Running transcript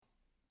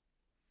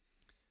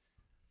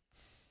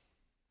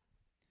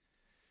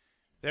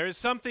There is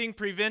something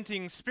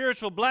preventing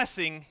spiritual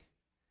blessing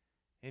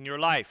in your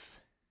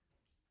life.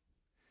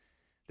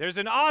 There's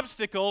an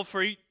obstacle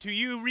to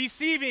you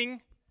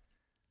receiving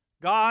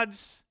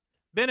God's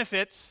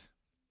benefits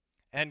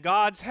and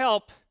God's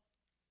help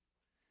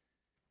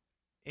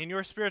in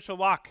your spiritual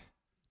walk.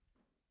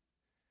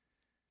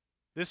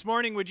 This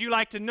morning, would you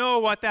like to know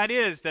what that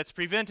is that's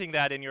preventing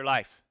that in your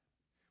life?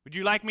 Would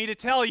you like me to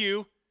tell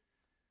you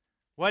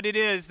what it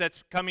is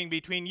that's coming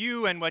between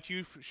you and what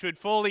you should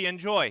fully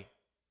enjoy?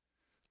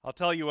 I'll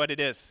tell you what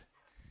it is.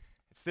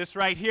 It's this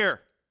right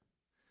here.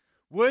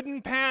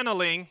 Wooden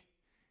paneling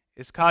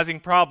is causing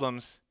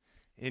problems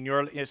in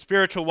your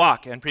spiritual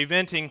walk and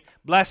preventing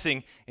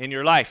blessing in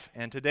your life.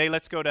 And today,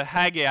 let's go to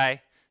Haggai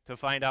to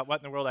find out what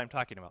in the world I'm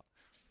talking about.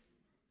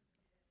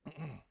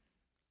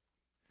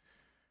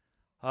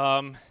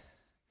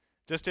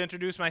 Just to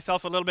introduce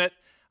myself a little bit,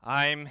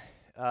 my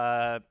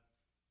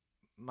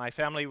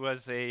family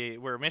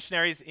were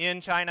missionaries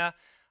in China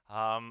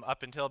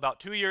up until about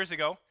 2 years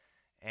ago,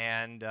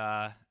 and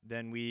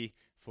then we,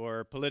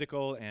 for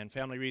political and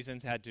family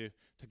reasons, had to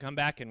come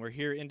back, and we're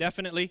here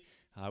indefinitely.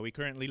 We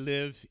currently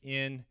live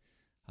in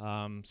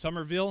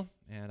Somerville,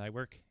 and I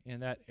work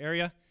in that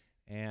area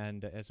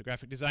and as a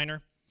graphic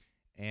designer,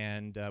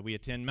 and we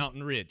attend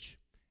Mountain Ridge.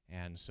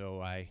 And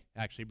so I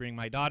actually bring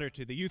my daughter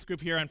to the youth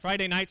group here on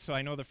Friday nights, so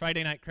I know the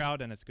Friday night crowd,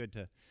 and it's good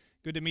to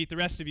meet the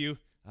rest of you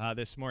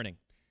this morning.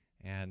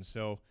 And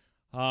so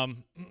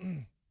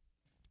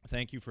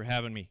thank you for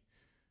having me.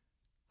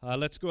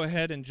 Let's go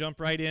ahead and jump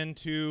right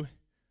into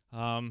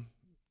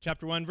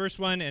chapter 1, verse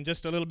 1, and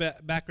just a little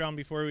bit background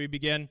before we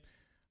begin.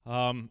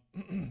 The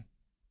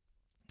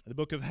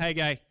book of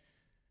Haggai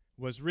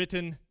was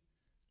written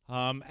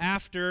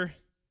after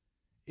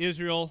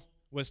Israel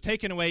was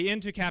taken away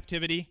into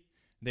captivity.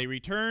 They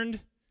returned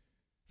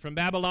from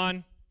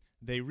Babylon.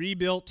 They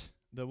rebuilt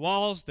the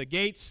walls, the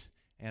gates,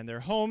 and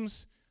their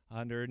homes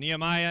under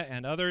Nehemiah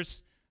and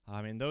others.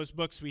 In those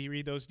books, we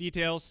read those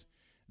details.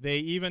 They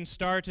even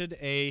started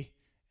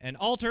an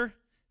altar,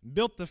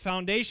 built the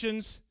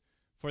foundations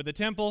for the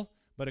temple,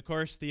 but of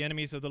course, the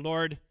enemies of the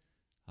Lord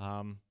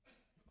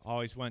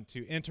always want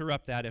to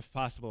interrupt that if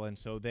possible, and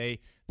so they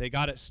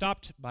got it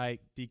stopped by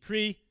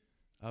decree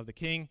of the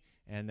king,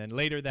 and then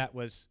later that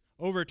was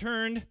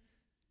overturned,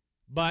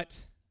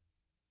 but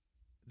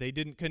they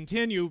didn't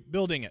continue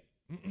building it.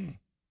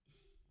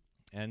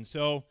 And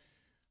so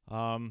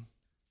the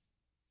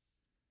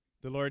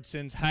Lord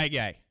sends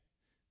Haggai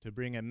to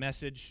bring a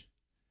message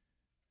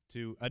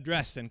to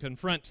address and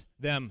confront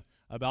them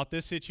about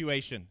this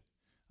situation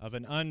of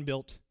an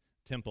unbuilt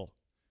temple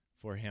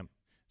for him.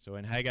 So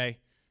in Haggai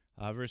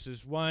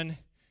verses 1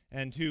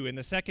 and 2, in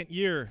the second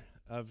year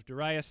of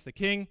Darius the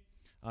king,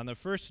 on the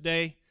first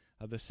day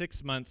of the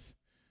 6th month,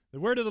 the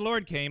word of the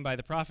Lord came by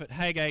the prophet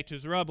Haggai to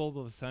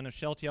Zerubbabel, the son of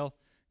Shealtiel,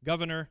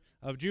 governor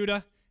of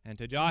Judah, and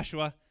to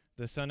Joshua,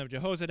 the son of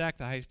Jehozadak,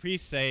 the high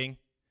priest, saying,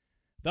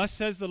 Thus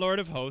says the Lord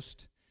of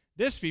hosts,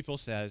 this people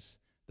says,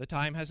 the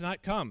time has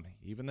not come,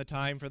 even the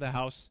time for the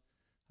house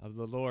of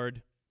the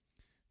Lord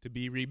to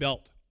be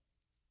rebuilt.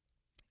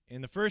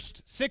 In the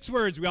first 6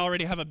 words, we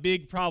already have a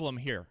big problem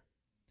here.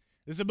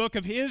 This is a book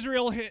of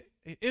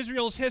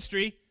Israel's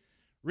history,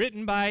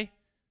 written by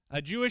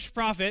a Jewish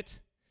prophet,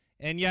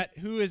 and yet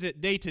who is it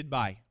dated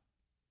by?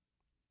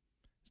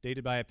 It's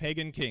dated by a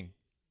pagan king.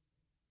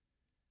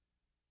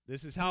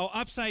 This is how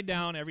upside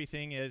down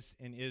everything is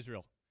in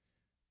Israel.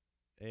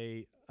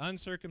 A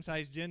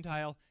uncircumcised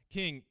Gentile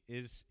king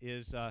is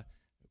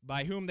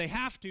by whom they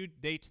have to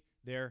date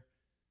their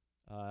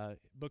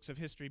books of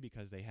history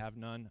because they have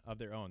none of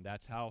their own.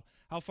 That's how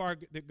far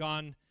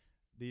gone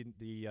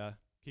the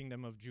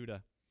kingdom of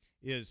Judah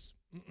is.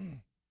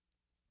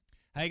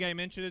 Haggai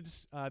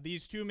mentions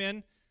these 2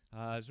 men,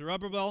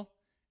 Zerubbabel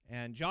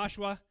and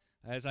Joshua.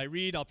 As I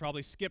read, I'll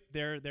probably skip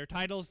their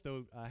titles,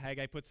 though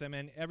Haggai puts them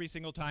in every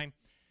single time.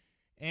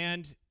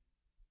 And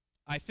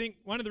I think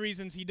one of the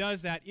reasons he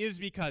does that is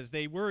because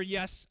they were,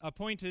 yes,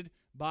 appointed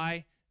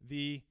by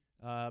the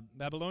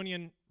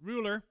Babylonian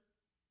ruler,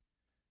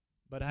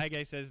 but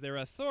Haggai says their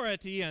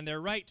authority and their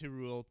right to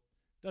rule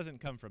doesn't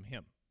come from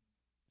him.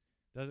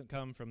 Doesn't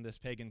come from this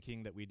pagan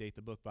king that we date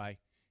the book by.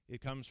 It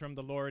comes from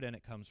the Lord, and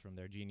it comes from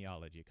their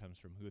genealogy. It comes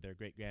from who their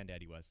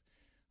great-granddaddy was.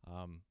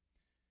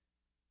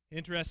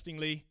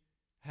 Interestingly,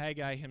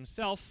 Haggai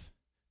himself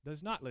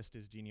does not list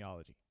his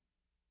genealogy.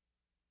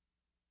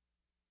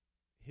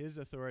 His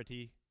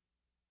authority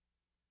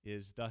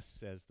is, thus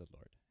says the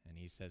Lord, and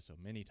he says so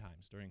many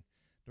times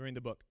during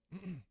the book.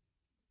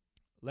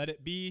 Let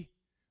it be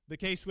the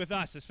case with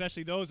us,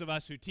 especially those of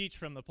us who teach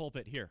from the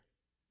pulpit here.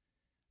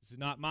 This is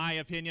not my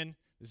opinion.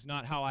 This is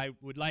not how I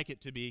would like it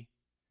to be.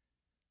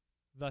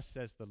 Thus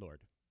says the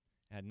Lord,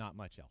 and not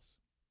much else.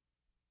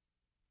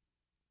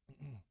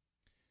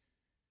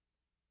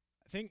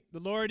 I think the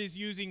Lord is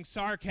using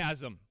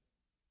sarcasm.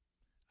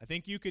 I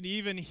think you could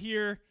even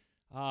hear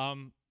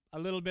a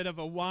little bit of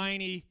a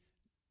whiny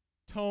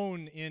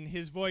tone in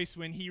his voice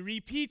when he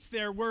repeats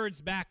their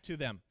words back to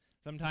them.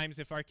 Sometimes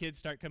if our kids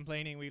start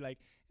complaining, we like,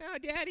 oh,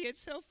 Daddy,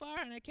 it's so far,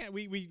 and I can't.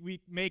 We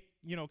make,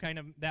 kind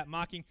of that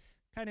mocking.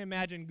 Kind of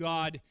imagine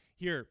God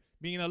here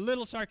being a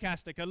little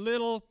sarcastic, a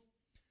little,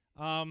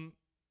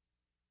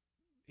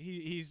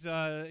 he's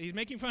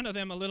making fun of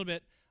them a little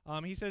bit.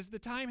 He says, the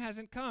time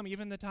hasn't come,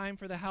 even the time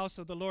for the house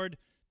of the Lord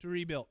to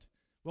rebuild.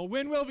 Well,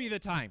 when will be the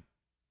time?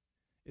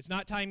 It's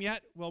not time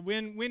yet. Well,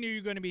 when are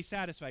you going to be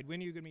satisfied?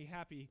 When are you going to be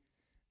happy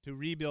to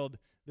rebuild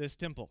this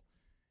temple?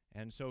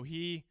 And so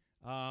he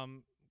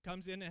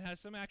comes in and has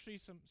some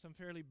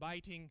fairly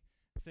biting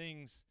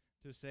things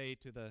to say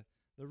to the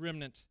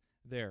remnant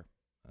there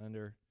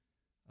under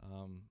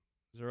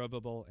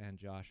Zerubbabel and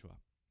Joshua.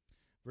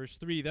 Verse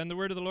 3, then the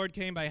word of the Lord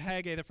came by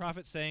Haggai the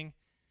prophet, saying,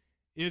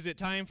 is it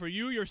time for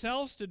you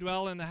yourselves to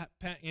dwell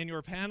in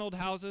your paneled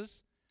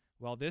houses,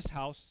 while this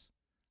house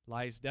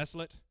lies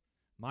desolate?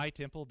 My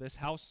temple, this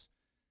house.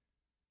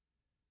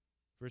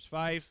 Verse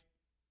 5,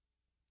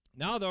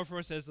 now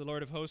therefore, says the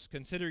Lord of hosts,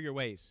 consider your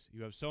ways.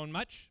 You have sown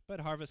much,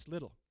 but harvest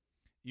little.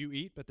 You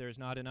eat, but there is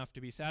not enough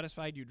to be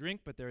satisfied. You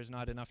drink, but there is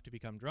not enough to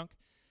become drunk.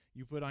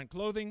 You put on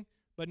clothing,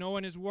 but no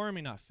one is warm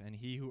enough. And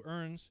he who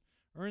earns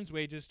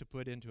wages to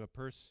put into a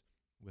purse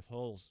with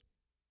holes.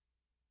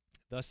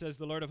 Thus says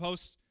the Lord of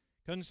hosts,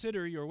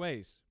 consider your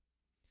ways.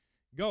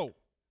 Go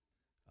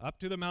up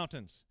to the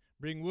mountains,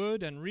 bring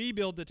wood and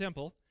rebuild the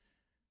temple,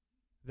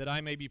 that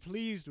I may be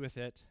pleased with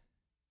it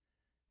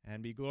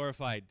and be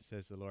glorified,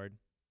 says the Lord.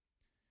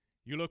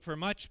 You look for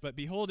much, but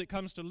behold, it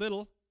comes to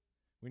little.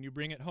 When you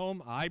bring it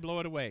home, I blow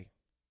it away.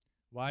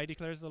 Why,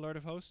 declares the Lord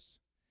of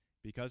hosts?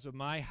 Because of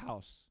my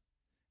house,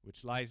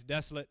 which lies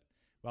desolate,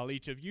 while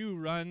each of you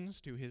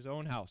runs to his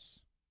own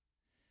house.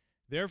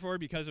 Therefore,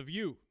 because of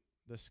you,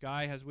 the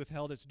sky has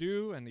withheld its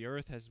dew, and the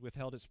earth has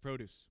withheld its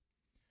produce.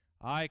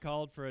 I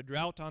called for a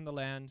drought on the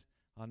land,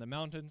 on the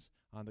mountains,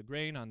 on the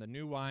grain, on the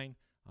new wine,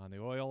 on the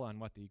oil, on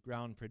what the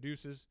ground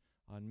produces,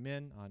 on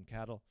men, on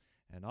cattle,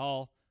 and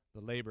all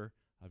the labor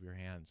of your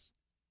hands.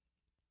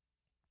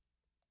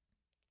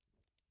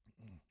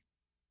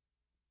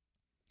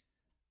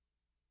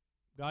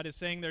 God is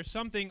saying there's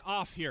something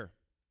off here.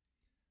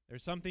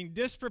 There's something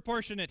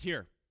disproportionate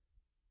here.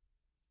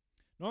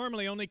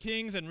 Normally, only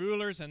kings and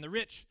rulers and the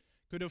rich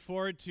could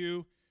afford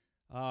to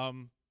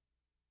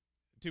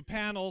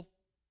panel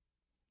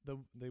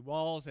the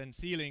walls and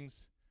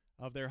ceilings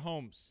of their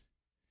homes.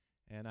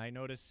 And I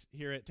notice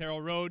here at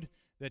Terrell Road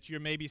that you're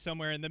maybe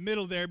somewhere in the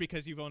middle there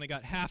because you've only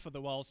got half of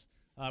the walls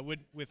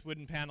with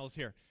wooden panels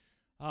here.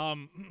 The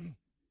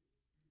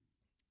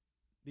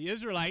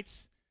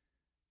Israelites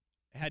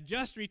had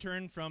just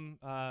returned from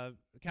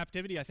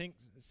captivity, I think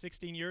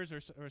 16 years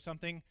or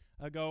something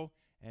ago,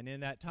 and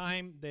in that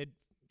time they'd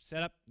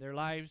set up their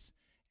lives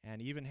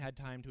and even had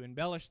time to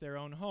embellish their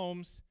own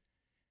homes.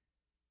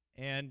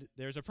 And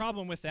there's a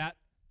problem with that.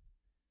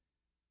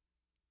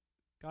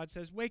 God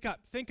says, wake up,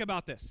 think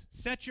about this,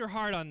 set your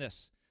heart on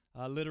this,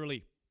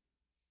 literally.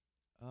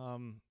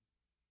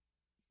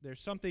 There's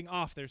something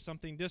off, there's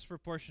something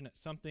disproportionate,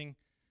 something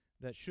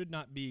that should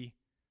not be,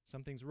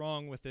 something's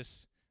wrong with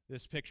this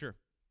picture.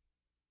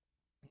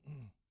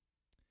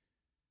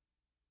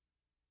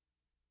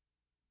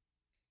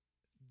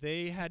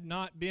 They had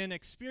not been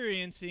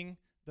experiencing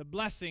the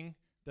blessing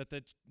that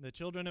the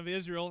children of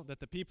Israel, that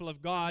the people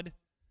of God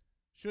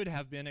should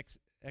have been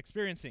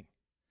experiencing.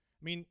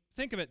 I mean,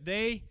 think of it.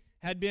 They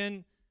had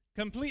been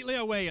completely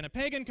away in a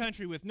pagan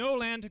country with no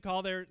land to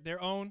call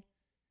their own,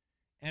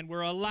 and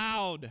were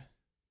allowed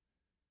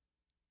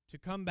to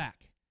come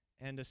back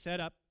and to set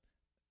up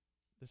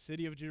the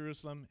city of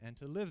Jerusalem and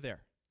to live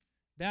there.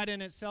 That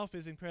in itself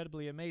is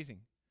incredibly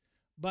amazing.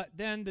 But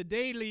then the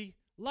daily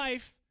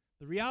life,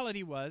 the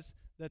reality was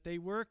that they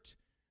worked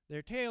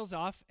their tails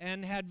off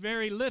and had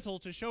very little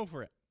to show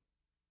for it.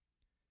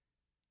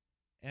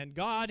 And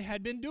God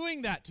had been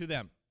doing that to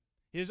them.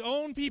 His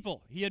own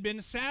people. He had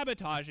been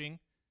sabotaging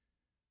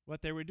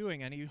what they were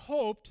doing, and he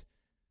hoped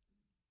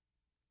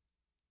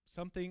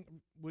something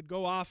would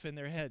go off in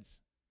their heads.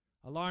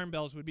 Alarm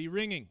bells would be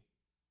ringing.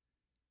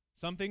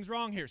 Something's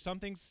wrong here.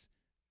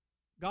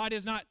 God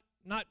is not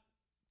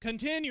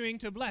continuing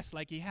to bless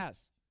like he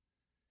has.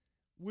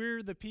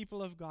 We're the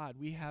people of God.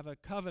 We have a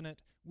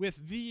covenant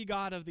with the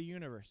God of the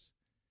universe.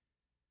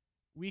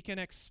 We can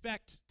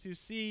expect to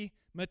see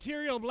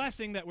material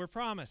blessing that were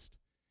promised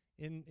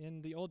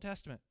in the Old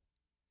Testament.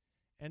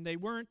 And they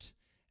weren't,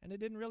 and it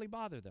didn't really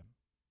bother them.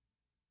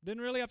 It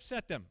didn't really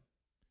upset them.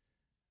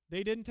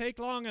 They didn't take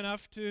long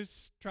enough to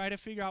try to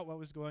figure out what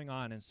was going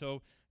on. And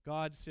so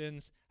God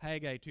sends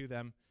Haggai to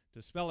them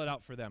to spell it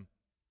out for them.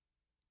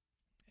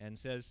 And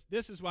says,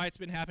 this is why it's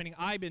been happening.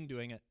 I've been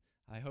doing it.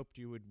 I hoped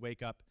you would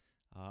wake up.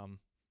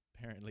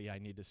 Apparently I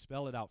need to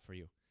spell it out for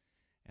you.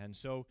 And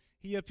so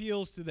he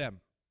appeals to them.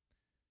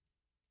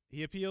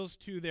 He appeals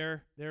to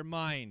their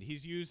mind.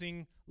 He's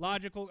using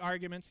logical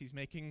arguments. He's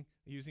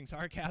using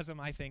sarcasm,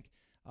 I think.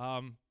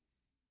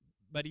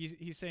 But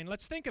he's saying,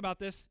 let's think about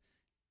this.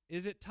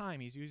 Is it time?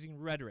 He's using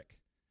rhetoric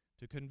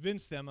to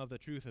convince them of the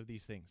truth of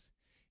these things.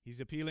 He's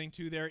appealing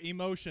to their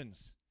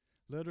emotions.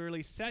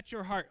 Literally, set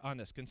your heart on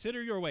this.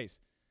 Consider your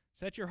ways.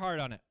 Set your heart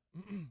on it.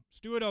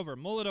 Stew it over,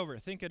 mull it over,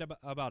 think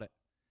about it.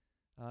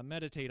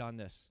 Meditate on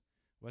this,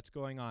 what's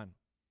going on.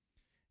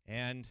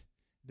 And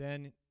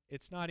then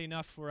it's not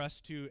enough for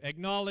us to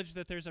acknowledge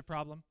that there's a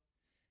problem.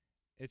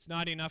 It's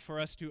not enough for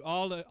us to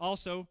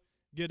also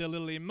get a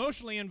little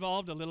emotionally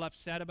involved, a little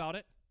upset about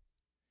it.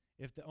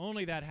 If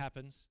only that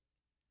happens,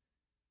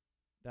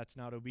 that's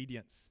not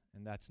obedience,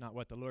 and that's not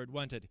what the Lord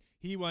wanted.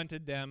 He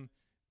wanted them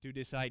to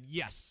decide,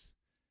 yes,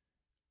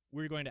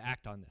 we're going to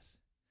act on this.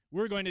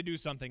 We're going to do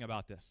something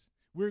about this.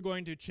 We're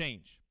going to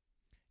change.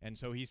 And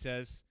so he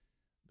says,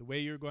 the way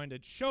you're going to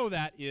show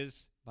that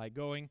is by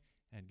going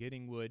and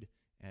getting wood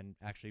and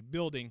actually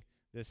building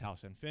this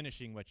house and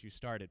finishing what you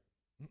started.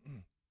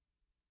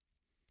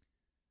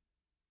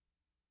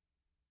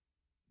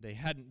 They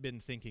hadn't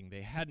been thinking.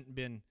 They hadn't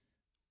been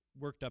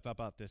worked up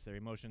about this. Their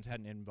emotions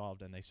hadn't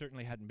involved, and they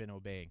certainly hadn't been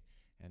obeying.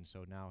 And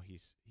so now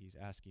he's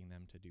asking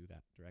them to do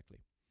that directly.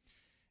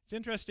 It's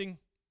interesting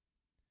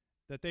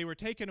that they were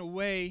taken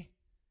away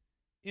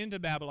into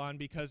Babylon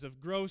because of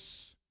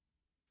gross,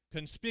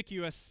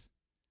 conspicuous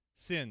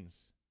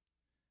sins.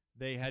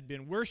 They had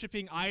been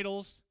worshiping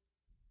idols,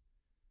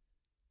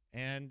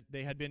 and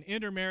they had been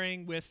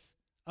intermarrying with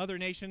other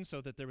nations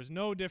so that there was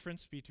no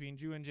difference between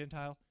Jew and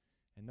Gentile,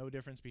 and no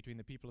difference between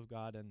the people of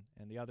God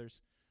and the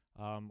others,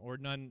 or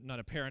none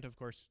apparent, of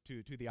course,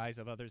 to the eyes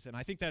of others. And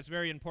I think that's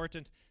very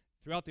important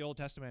throughout the Old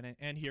Testament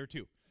and here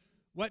too.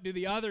 What do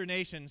the other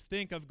nations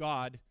think of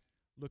God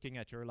looking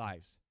at your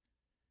lives?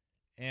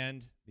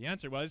 And the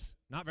answer was,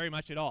 not very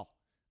much at all.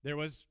 There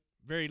was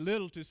very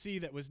little to see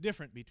that was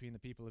different between the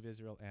people of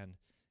Israel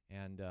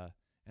and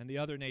the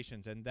other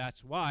nations. And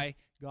that's why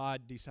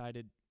God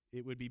decided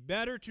it would be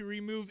better to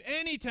remove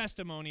any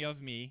testimony of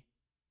me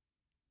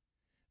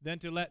than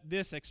to let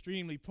this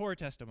extremely poor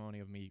testimony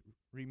of me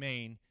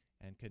remain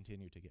and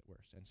continue to get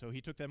worse. And so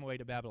he took them away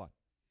to Babylon.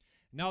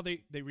 Now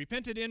they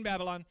repented in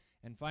Babylon,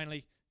 and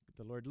finally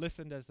the Lord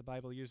listened, as the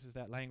Bible uses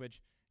that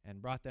language, and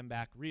brought them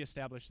back,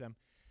 reestablished them.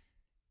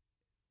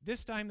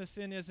 This time the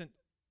sin isn't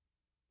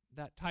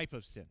that type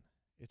of sin.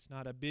 It's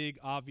not a big,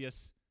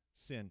 obvious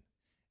sin.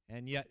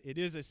 And yet it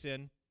is a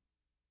sin.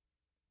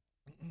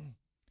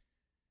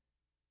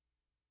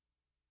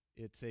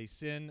 It's a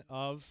sin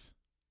of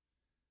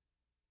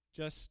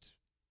just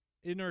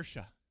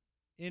inertia,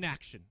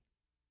 inaction.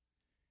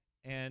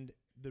 And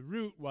the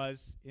root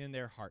was in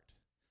their heart.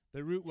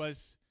 The root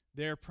was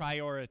their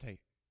priority.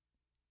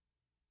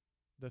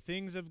 The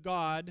things of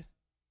God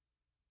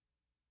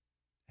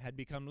had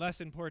become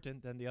less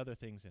important than the other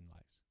things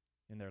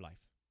in their life.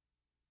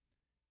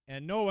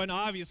 And no one,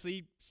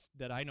 obviously,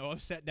 that I know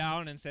of, sat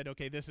down and said,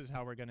 okay, this is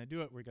how we're going to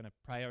do it. We're going to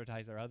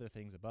prioritize our other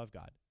things above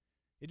God.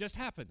 It just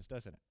happens,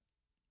 doesn't it?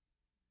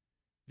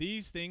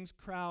 These things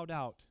crowd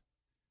out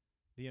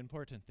the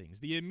important things.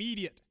 The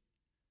immediate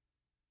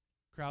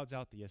crowds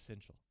out the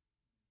essential.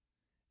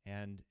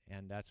 And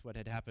that's what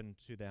had happened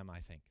to them, I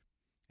think.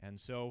 And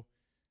so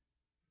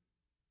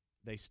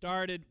they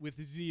started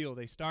with zeal.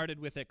 They started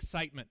with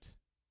excitement.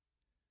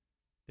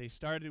 They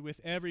started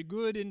with every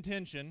good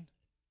intention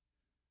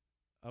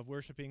of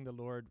worshiping the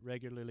Lord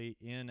regularly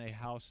in a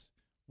house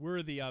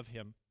worthy of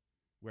him,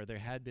 where there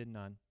had been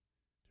none,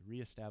 to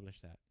reestablish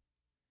that.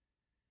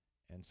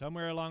 And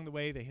somewhere along the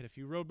way, they hit a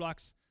few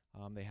roadblocks.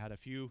 They had a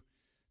few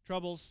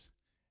troubles,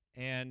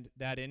 and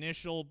that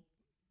initial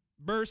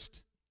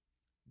burst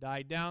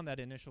died down. That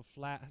initial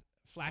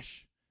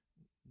flash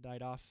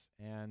died off,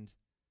 and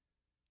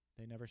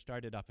they never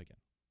started up again.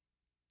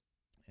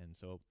 And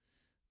so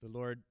the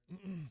Lord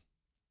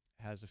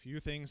has a few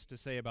things to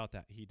say about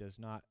that. He does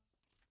not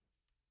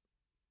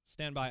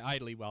stand by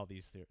idly while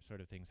these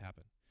sort of things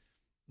happen.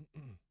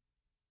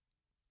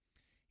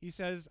 He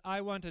says,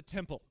 I want a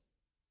temple.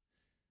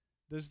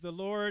 Does the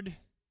Lord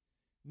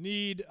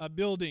need a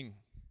building?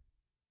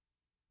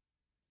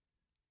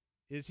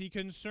 Is he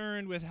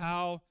concerned with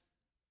how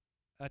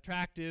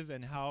attractive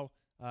and how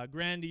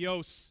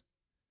grandiose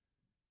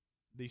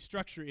the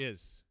structure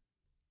is?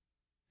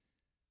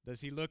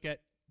 Does he look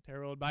at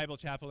Terre Haute Bible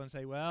Chapel and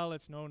say, well,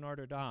 it's no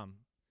Notre Dame?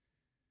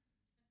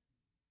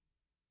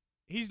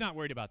 He's not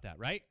worried about that,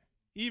 right?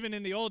 Even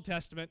in the Old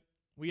Testament,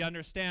 we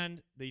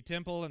understand the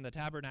temple and the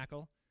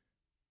tabernacle.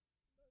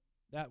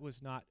 That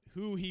was not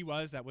who he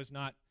was. That was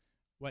not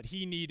what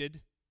he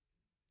needed.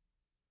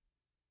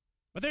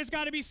 But there's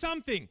got to be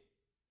something.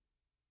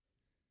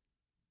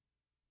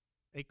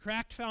 A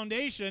cracked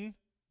foundation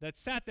that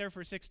sat there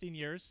for 16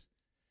 years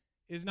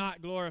is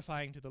not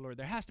glorifying to the Lord.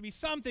 There has to be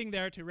something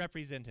there to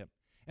represent him.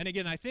 And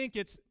again, I think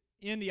it's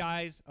in the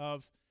eyes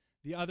of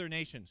the other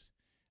nations.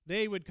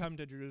 They would come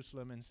to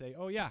Jerusalem and say,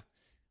 oh yeah,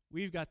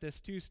 we've got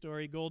this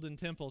 2-story golden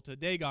temple to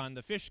Dagon,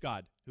 the fish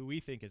god, who we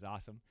think is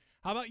awesome.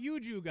 How about you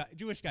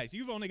Jewish guys?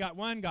 You've only got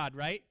one God,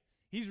 right?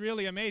 He's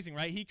really amazing,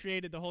 right? He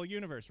created the whole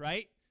universe,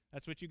 right?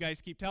 That's what you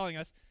guys keep telling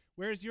us.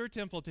 Where's your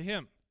temple to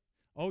him?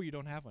 Oh, you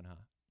don't have one, huh?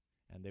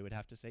 And they would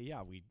have to say,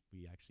 yeah, we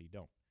actually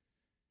don't.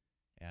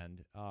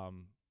 And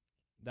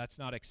that's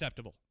not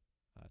acceptable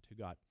to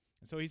God.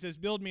 And so he says,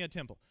 build me a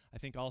temple. I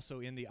think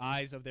also in the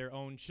eyes of their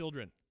own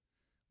children.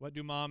 What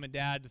do mom and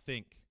dad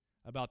think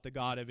about the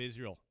God of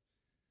Israel?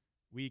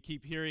 we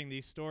keep hearing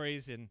these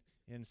stories in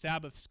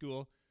Sabbath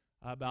school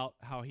about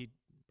how he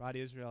brought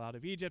Israel out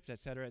of Egypt,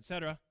 etc.,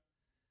 etc.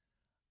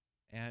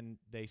 And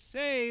they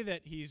say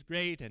that he's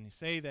great, and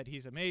say that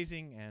he's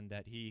amazing, and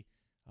that he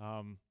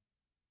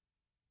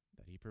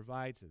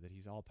provides, that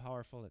he's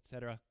all-powerful,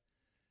 etc.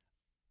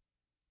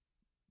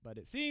 But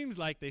it seems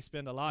like they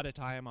spend a lot of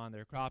time on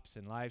their crops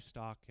and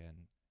livestock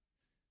and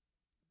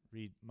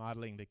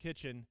remodeling the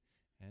kitchen,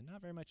 and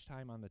not very much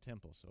time on the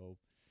temple. So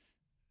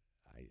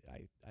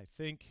I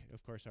think,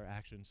 of course, our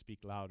actions speak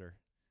louder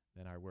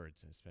than our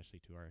words, especially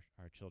to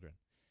our children.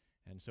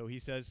 And so he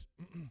says,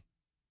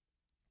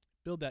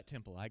 build that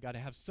temple. I got to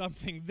have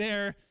something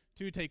there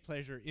to take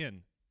pleasure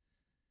in.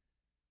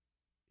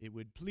 It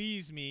would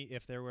please me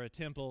if there were a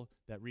temple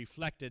that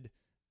reflected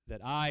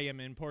that I am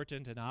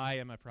important and I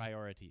am a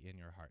priority in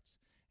your hearts.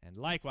 And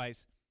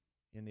likewise,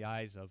 in the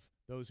eyes of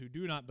those who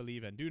do not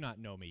believe and do not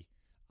know me,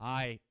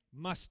 I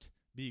must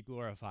be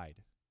glorified.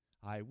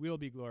 I will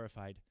be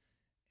glorified,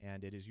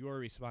 and it is your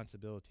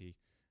responsibility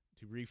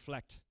to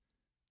reflect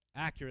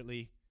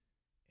accurately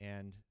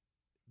and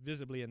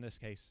visibly, in this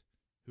case,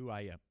 who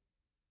I am.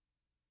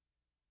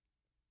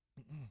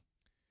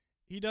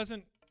 He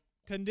doesn't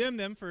condemn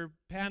them for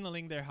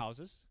paneling their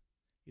houses.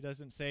 He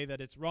doesn't say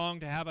that it's wrong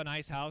to have a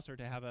nice house or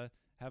to have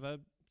a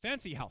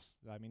fancy house.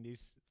 I mean,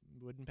 these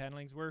wooden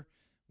panelings were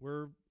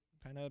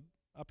kind of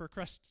upper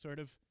crust sort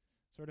of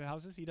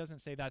houses. He doesn't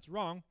say that's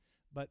wrong,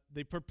 but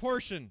the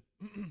proportion,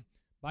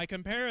 by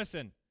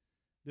comparison,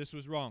 this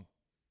was wrong.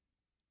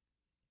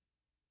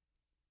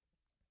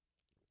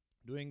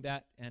 Doing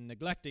that and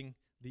neglecting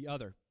the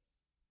other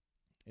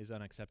is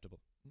unacceptable.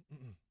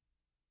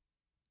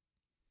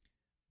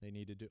 They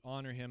needed to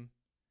honor him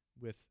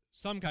with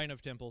some kind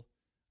of temple.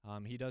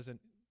 He doesn't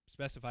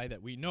specify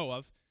that we know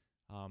of.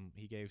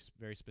 He gave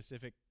very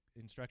specific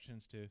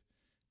instructions to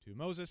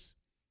Moses.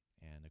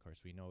 And, of course,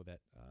 we know that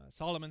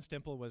Solomon's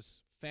temple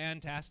was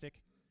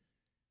fantastic.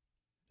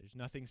 There's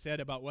nothing said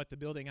about what the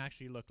building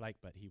actually looked like,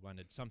 but he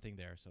wanted something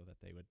there so that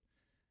they would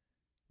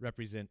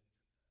represent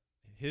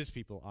his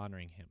people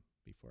honoring him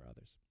before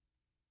others.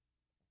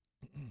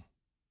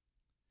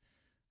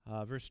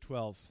 Verse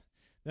 12.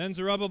 Then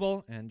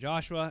Zerubbabel and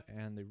Joshua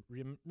and the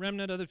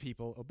remnant of the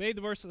people obeyed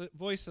the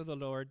voice of the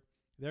Lord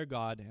their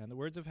God and the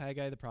words of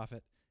Haggai the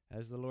prophet,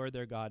 as the Lord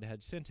their God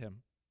had sent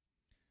him.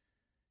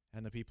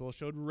 And the people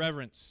showed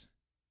reverence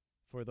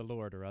for the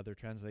Lord, or other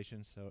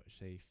translations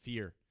say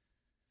fear.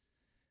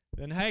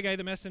 Then Haggai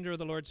the messenger of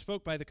the Lord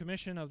spoke by the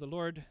commission of the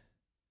Lord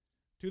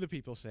to the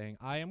people, saying,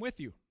 I am with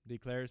you,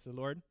 declares the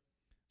Lord.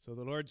 So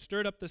the Lord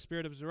stirred up the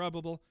spirit of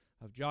Zerubbabel,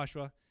 of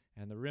Joshua,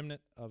 and the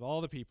remnant of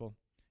all the people,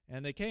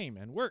 and they came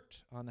and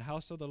worked on the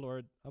house of the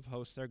Lord of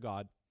hosts their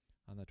God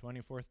on the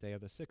 24th day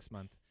of the 6th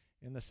month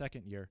in the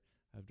 2nd year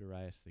of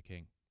Darius the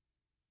king.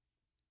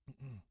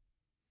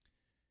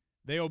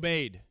 They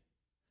obeyed.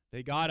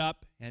 They got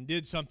up and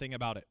did something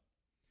about it.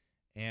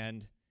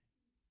 And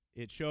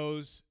it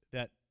shows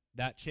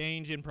that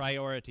change in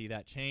priority,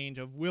 that change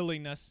of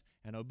willingness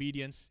and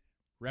obedience,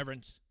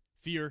 reverence,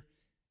 fear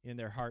in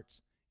their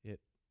hearts,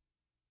 it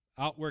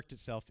outworked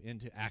itself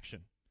into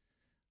action.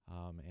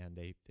 And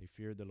they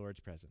feared the Lord's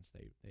presence.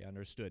 They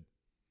understood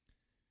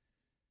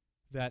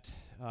that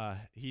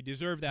he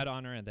deserved that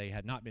honor, and they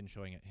had not been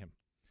showing it him.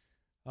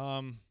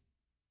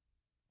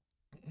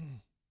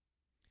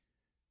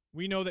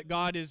 We know that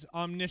God is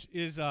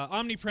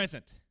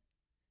omnipresent.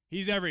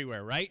 He's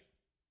everywhere, right?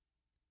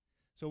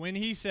 So when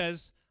he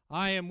says,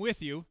 I am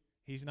with you,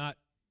 he's not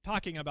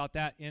talking about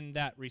that in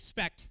that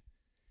respect.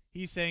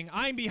 He's saying,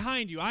 I'm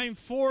behind you. I'm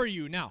for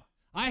you now.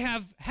 I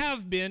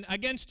have been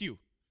against you.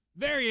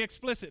 Very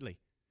explicitly.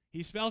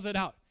 He spells it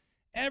out.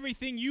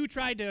 Everything you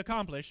tried to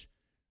accomplish,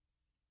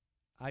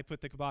 I put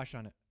the kibosh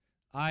on it.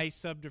 I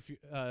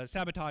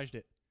sabotaged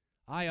it.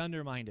 I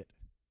undermined it.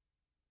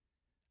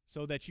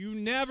 So that you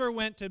never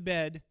went to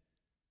bed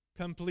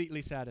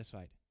completely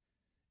satisfied.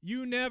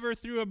 You never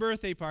threw a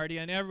birthday party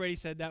and everybody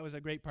said that was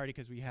a great party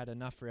because we had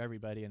enough for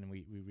everybody and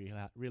we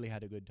really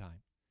had a good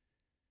time.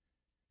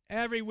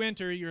 Every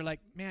winter you're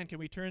like, man, can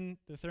we turn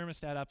the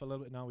thermostat up a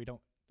little bit? No, we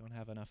don't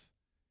have enough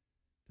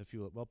to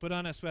fuel it. Well, put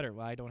on a sweater.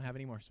 Well, I don't have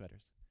any more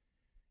sweaters.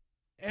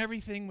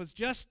 Everything was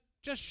just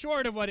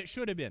short of what it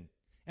should have been.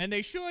 And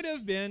they should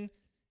have been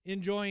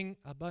enjoying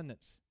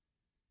abundance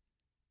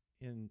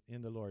in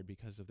the Lord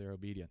because of their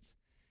obedience.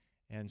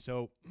 And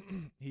so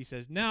he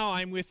says, now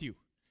I'm with you.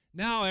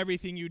 Now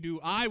everything you do,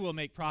 I will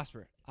make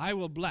prosper. I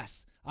will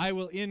bless. I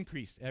will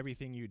increase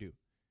everything you do.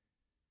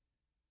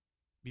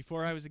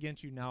 Before I was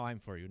against you, now I'm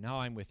for you. Now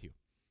I'm with you.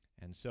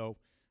 And so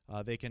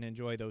they can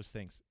enjoy those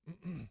things.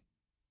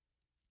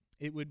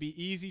 It would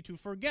be easy to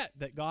forget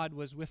that God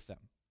was with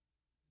them,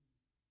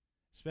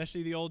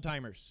 especially the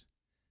old-timers.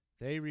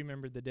 They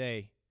remembered the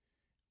day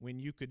when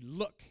you could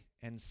look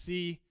and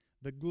see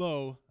the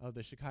glow of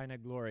the Shekinah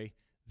glory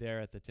there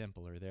at the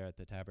temple or there at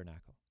the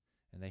tabernacle.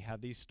 And they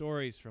have these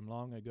stories from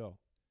long ago.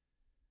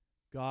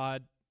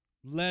 God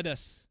led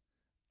us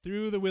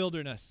through the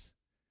wilderness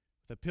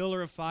with a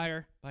pillar of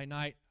fire by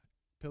night,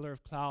 pillar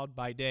of cloud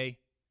by day.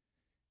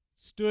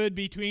 stood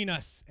between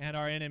us and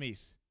our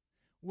enemies,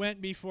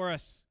 went before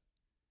us,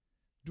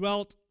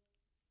 dwelt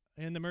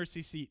in the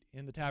mercy seat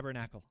in the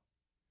tabernacle.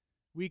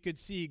 We could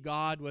see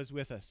God was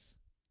with us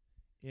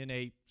in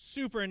a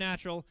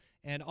supernatural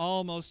and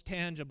almost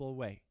tangible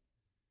way,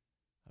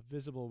 a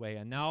visible way.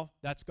 And now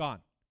that's gone.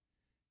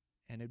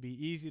 And it'd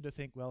be easy to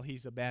think, well,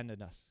 he's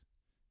abandoned us.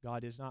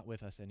 God is not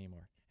with us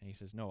anymore. And he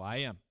says, no, I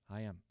am.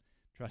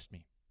 Trust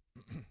me.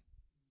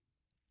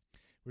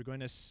 We're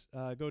going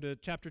to go to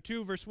chapter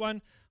 2, verse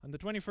 1. On the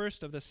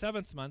 21st of the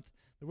 7th month,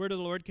 the word of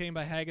the Lord came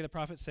by Haggai the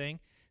prophet, saying,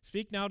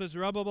 Speak now to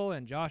Zerubbabel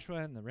and Joshua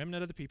and the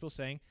remnant of the people,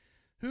 saying,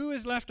 Who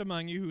is left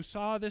among you who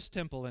saw this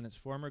temple in its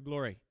former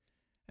glory?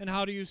 And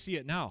how do you see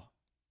it now?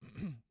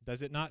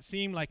 Does it not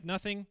seem like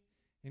nothing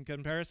in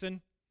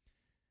comparison?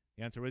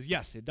 The answer was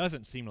yes, it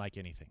doesn't seem like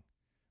anything.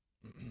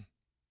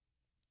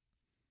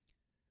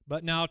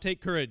 But now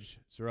take courage,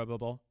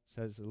 Zerubbabel,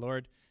 says the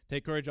Lord.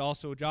 Take courage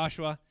also,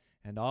 Joshua,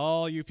 and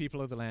all you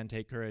people of the land,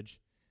 take courage,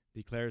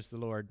 declares the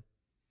Lord,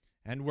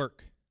 and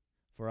work,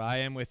 for I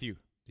am with you,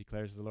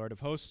 declares the Lord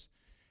of hosts.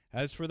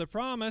 As for the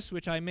promise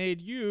which I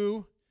made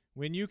you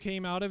when you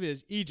came out of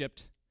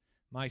Egypt,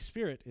 my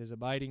spirit is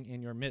abiding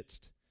in your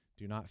midst.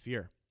 Do not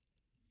fear.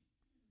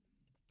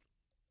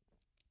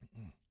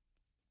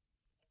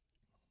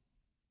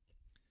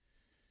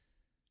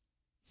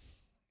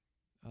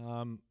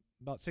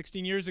 About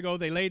 16 years ago,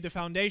 they laid the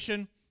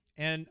foundation,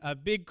 and a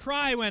big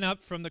cry went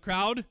up from the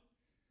crowd,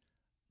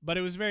 but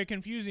it was a very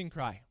confusing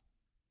cry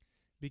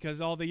because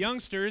all the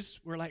youngsters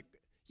were like,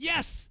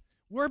 yes,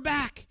 we're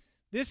back.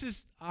 This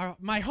is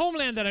my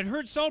homeland that I'd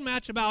heard so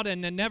much about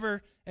and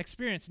never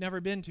experienced,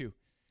 never been to.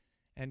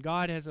 And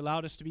God has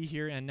allowed us to be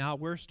here, and now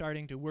we're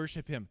starting to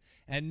worship him.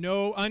 And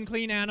no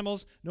unclean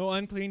animals, no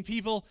unclean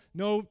people,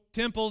 no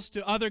temples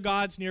to other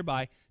gods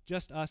nearby,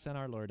 just us and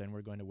our Lord, and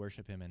we're going to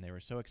worship him. And they were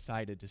so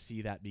excited to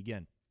see that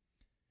begin.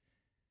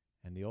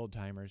 And the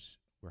old-timers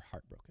were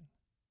heartbroken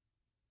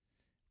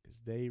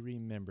because they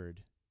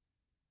remembered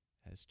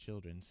as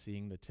children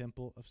seeing the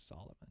Temple of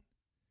Solomon,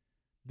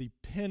 the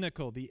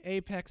pinnacle, the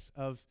apex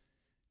of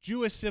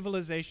Jewish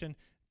civilization,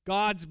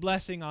 God's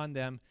blessing on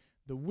them,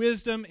 the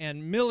wisdom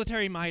and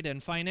military might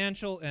and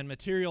financial and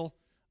material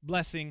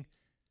blessing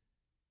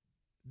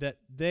that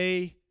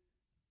they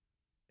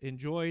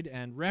enjoyed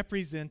and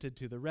represented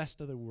to the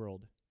rest of the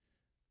world.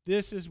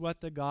 This is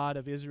what the God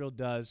of Israel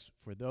does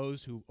for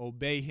those who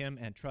obey him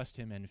and trust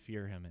him and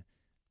fear him.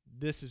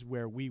 This is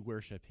where we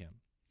worship him.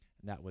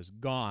 And that was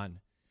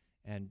gone.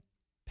 And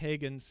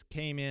pagans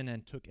came in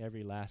and took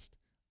every last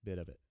bit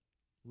of it,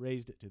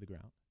 razed it to the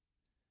ground.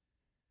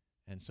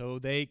 And so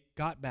they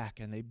got back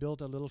and they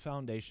built a little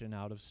foundation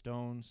out of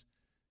stones.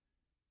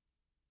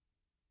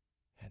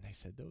 And they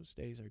said, those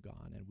days are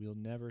gone and we'll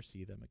never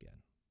see them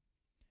again.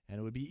 And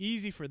it would be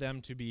easy for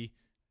them to be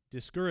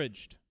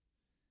discouraged.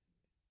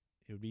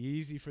 It would be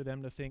easy for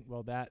them to think,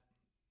 well, that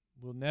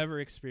we'll never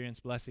experience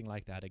blessing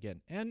like that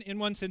again. And in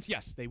one sense,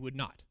 yes, they would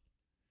not.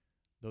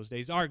 Those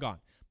days are gone.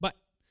 But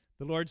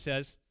the Lord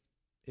says,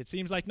 it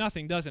seems like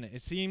nothing, doesn't it?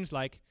 It seems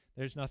like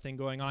there's nothing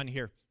going on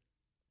here.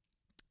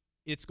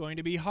 It's going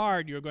to be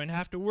hard. You're going to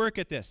have to work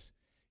at this.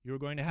 You're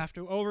going to have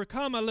to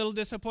overcome a little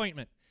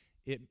disappointment.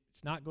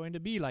 It's not going to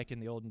be like in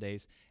the olden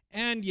days.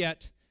 And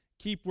yet,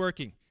 keep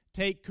working.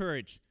 Take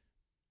courage.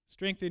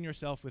 Strengthen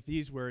yourself with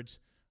these words.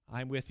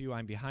 I'm with you.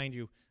 I'm behind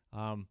you.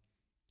 I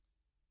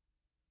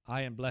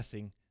am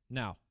blessing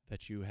now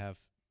that you have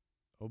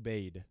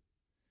obeyed.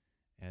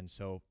 And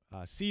so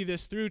see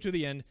this through to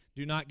the end.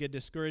 Do not get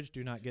discouraged.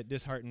 Do not get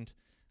disheartened.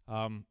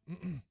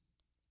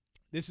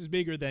 This is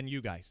bigger than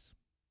you guys.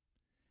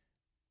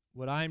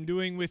 What I'm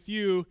doing with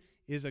you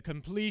is a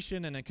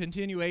completion and a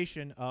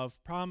continuation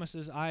of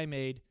promises I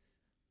made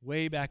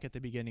way back at the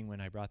beginning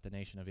when I brought the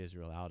nation of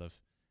Israel out of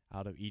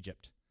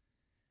Egypt.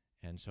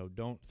 And so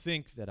don't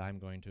think that I'm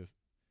going to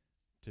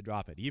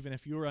drop it. Even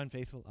if you are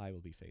unfaithful, I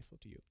will be faithful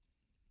to you.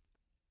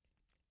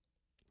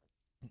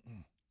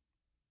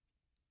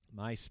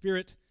 My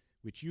spirit,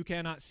 which you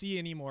cannot see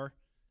anymore,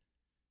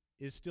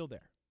 is still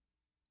there.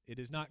 It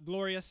is not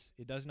glorious.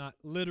 It does not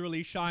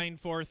literally shine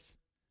forth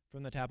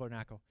from the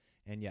tabernacle.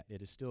 And yet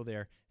it is still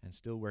there and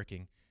still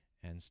working,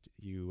 and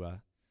you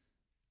are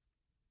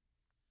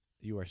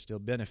still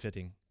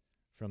benefiting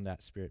from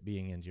that Spirit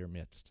being in your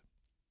midst.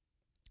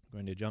 I'm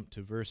going to jump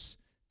to verse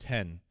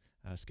 10,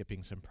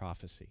 skipping some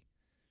prophecy.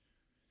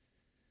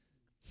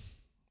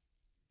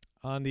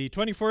 On the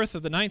 24th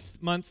of the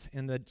 9th month,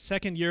 in the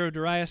 2nd year of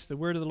Darius, the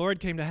word of the Lord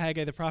came to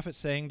Haggai the prophet,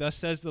 saying, Thus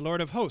says the Lord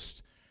of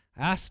hosts,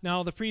 Ask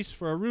now the priests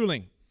for a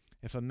ruling.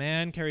 If a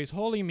man carries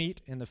holy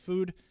meat in the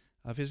food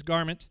of his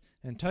garment,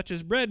 and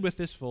touches bread with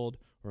this fold,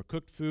 or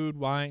cooked food,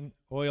 wine,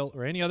 oil,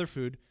 or any other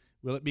food,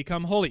 will it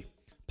become holy?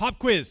 Pop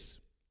quiz.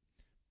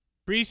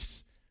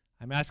 Priests,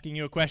 I'm asking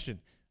you a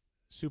question.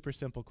 Super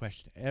simple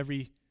question.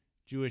 Every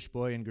Jewish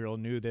boy and girl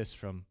knew this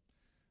from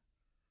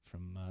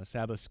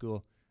Sabbath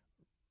school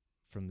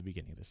from the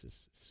beginning. This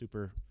is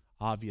super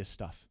obvious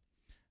stuff.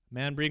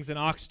 Man brings an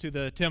ox to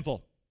the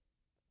temple.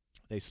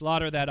 They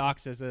slaughter that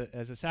ox as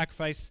a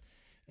sacrifice,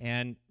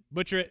 and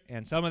butcher it,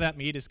 and some of that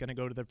meat is going to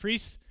go to the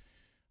priest.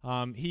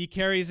 He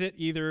carries it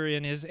either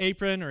in his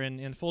apron or in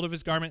the fold of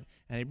his garment,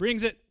 and he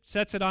brings it,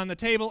 sets it on the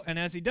table, and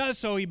as he does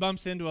so, he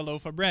bumps into a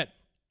loaf of bread.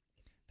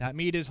 That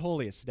meat is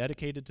holy. It's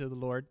dedicated to the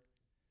Lord.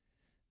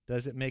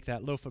 Does it make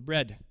that loaf of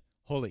bread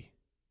holy?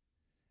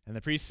 And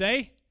the priests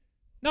say,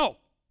 no,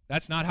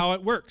 that's not how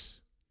it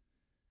works.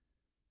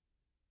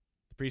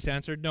 The priest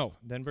answered, no.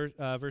 Then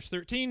verse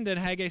 13, then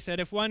Haggai said,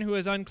 if one who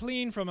is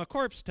unclean from a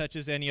corpse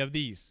touches any of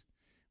these,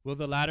 will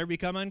the latter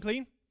become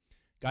unclean?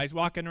 Guy's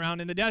walking around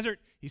in the desert.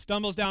 He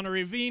stumbles down a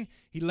ravine.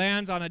 He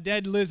lands on a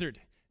dead lizard.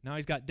 Now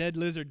he's got dead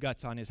lizard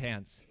guts on his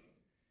hands.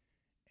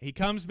 He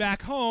comes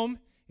back home.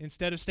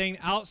 Instead of staying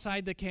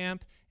outside the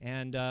camp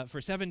and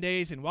for 7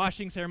 days and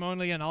washing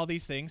ceremonially and all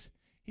these things,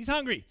 he's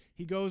hungry.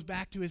 He goes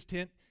back to his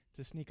tent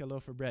to sneak a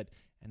loaf of bread.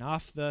 And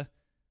off the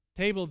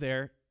table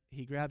there,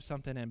 he grabs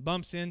something and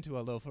bumps into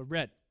a loaf of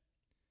bread.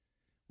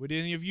 Would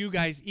any of you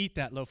guys eat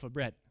that loaf of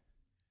bread?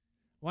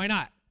 Why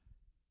not?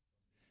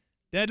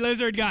 Dead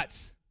lizard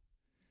guts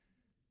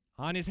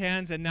on his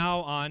hands and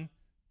now on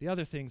the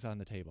other things on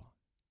the table.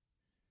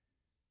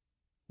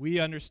 We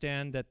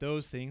understand that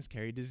those things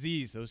carry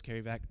disease. Those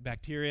carry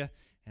bacteria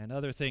and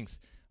other things.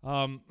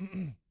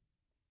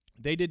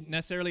 They didn't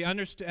necessarily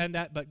understand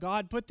that, but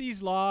God put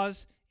these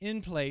laws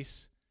in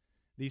place,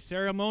 these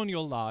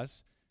ceremonial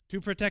laws,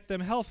 to protect them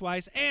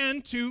health-wise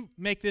and to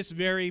make this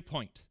very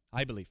point,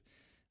 I believe.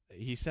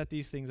 He set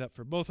these things up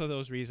for both of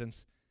those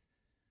reasons.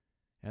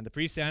 And the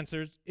priest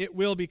answered, it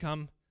will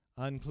become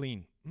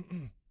unclean.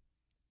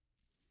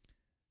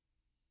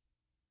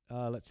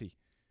 Let's see.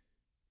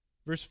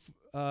 Verse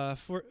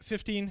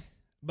 15,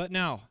 but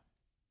now,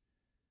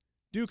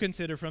 do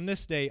consider from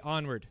this day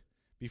onward,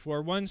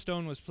 before one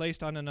stone was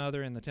placed on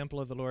another in the temple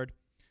of the Lord,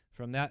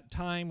 from that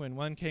time when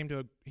one came to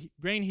a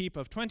grain heap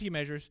of 20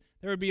 measures,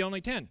 there would be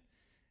only 10.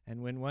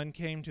 And when one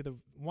came to the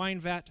wine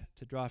vat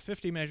to draw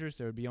 50 measures,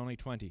 there would be only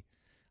 20.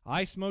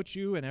 I smote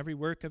you and every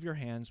work of your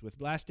hands with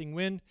blasting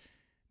wind,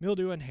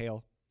 mildew, and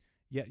hail,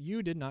 yet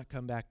you did not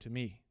come back to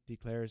me,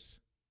 declares.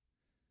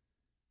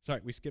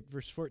 Sorry, we skipped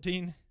verse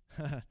 14.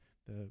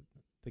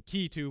 The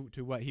key to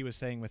what he was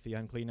saying with the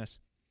uncleanness.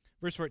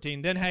 Verse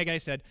 14, then Haggai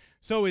said,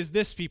 so is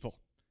this people.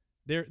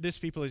 This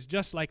people is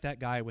just like that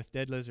guy with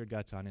dead lizard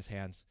guts on his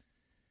hands.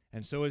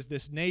 And so is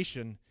this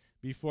nation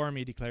before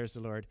me, declares the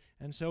Lord.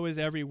 And so is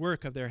every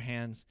work of their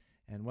hands,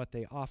 and what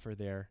they offer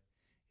there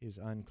is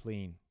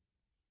unclean.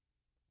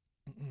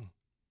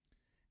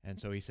 And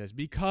so he says,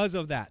 because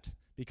of that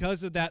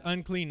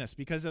uncleanness,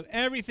 because of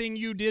everything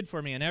you did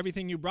for me and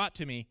everything you brought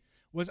to me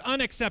was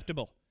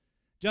unacceptable.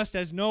 Just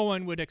as no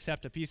one would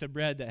accept a piece of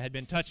bread that had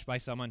been touched by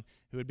someone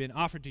who had been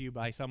offered to you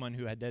by someone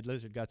who had dead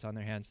lizard guts on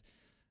their hands,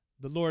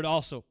 the Lord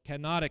also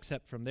cannot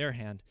accept from their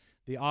hand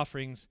the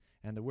offerings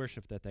and the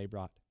worship that they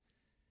brought.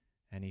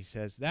 And he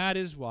says, that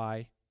is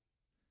why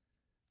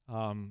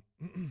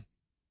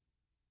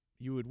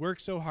you would work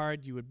so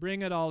hard, you would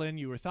bring it all in,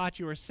 you thought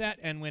you were set,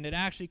 and when it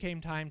actually came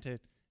time to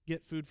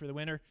get food for the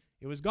winter,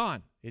 it was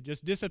gone. It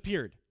just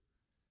disappeared.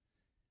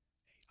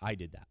 I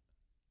did that.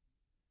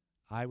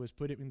 I was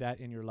putting that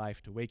in your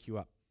life to wake you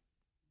up.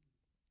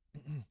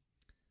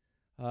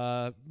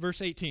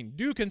 Verse 18,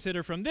 do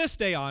consider from this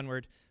day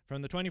onward,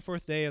 from the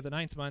 24th day of the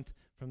 9th month,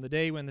 from the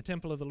day when the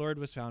temple of the Lord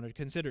was founded,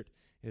 considered,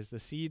 is the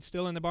seed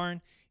still in the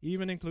barn,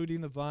 even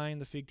including the vine,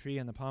 the fig tree,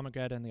 and the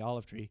pomegranate, and the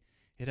olive tree?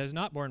 It has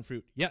not borne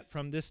fruit, yet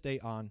from this day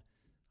on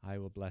I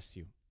will bless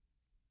you.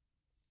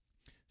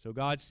 So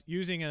God's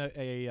using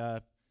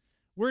a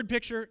word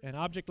picture, an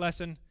object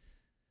lesson.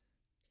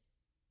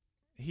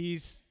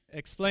 He's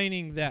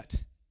explaining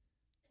that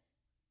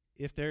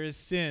if there is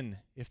sin,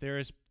 if there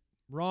is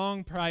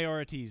wrong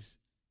priorities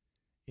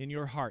in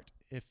your heart,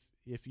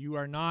 if you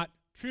are not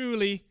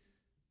truly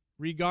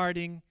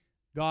regarding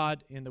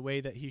God in the way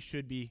that he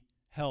should be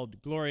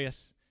held,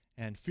 glorious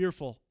and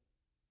fearful,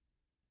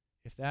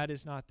 if that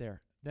is not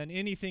there, then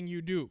anything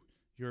you do,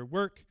 your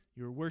work,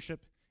 your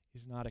worship,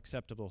 is not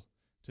acceptable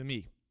to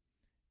me.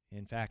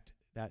 In fact,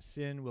 that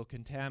sin will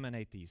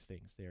contaminate these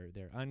things.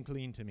 They're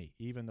unclean to me,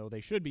 even though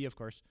they should be, of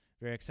course,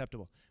 very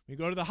acceptable. When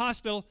we go to the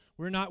hospital,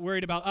 we're not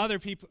worried about other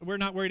people. We're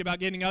not worried about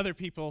getting other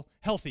people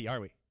healthy, are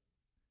we?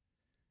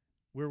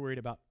 We're worried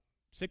about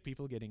sick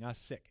people getting us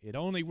sick. It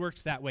only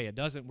works that way. It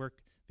doesn't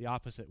work the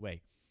opposite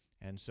way.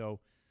 And so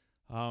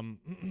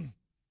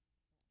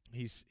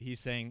he's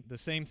saying the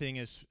same thing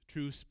is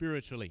true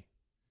spiritually.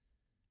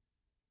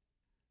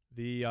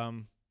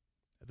 The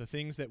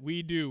things that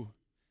we do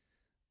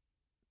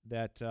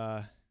that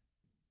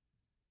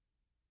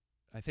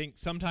I think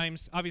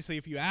sometimes, obviously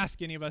if you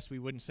ask any of us, we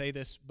wouldn't say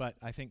this, but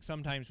I think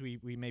sometimes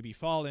we maybe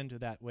fall into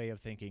that way of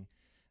thinking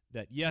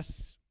that,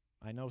 yes,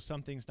 I know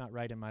something's not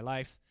right in my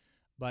life,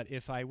 but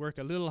if I work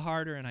a little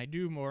harder and I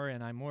do more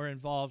and I'm more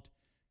involved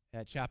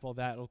at chapel,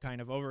 that will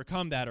kind of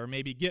overcome that or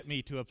maybe get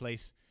me to a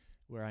place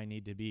where I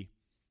need to be.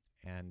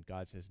 And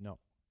God says, no.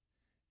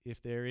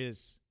 If there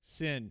is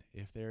sin,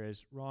 if there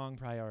is wrong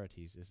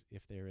priorities,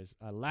 if there is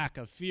a lack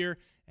of fear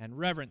and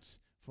reverence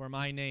for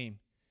my name,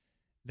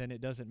 then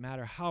it doesn't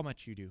matter how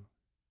much you do.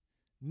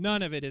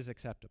 None of it is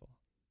acceptable.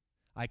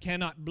 I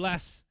cannot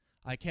bless,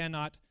 I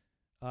cannot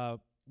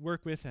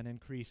work with and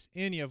increase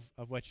any of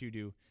what you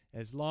do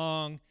as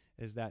long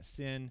as that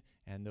sin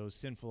and those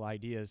sinful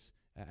ideas,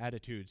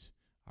 attitudes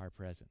are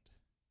present.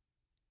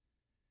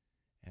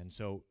 And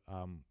so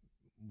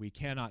we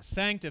cannot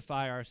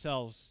sanctify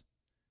ourselves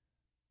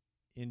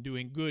in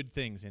doing good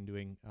things, in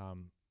doing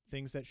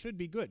things that should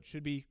be good,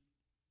 should be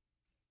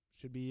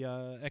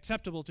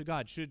acceptable to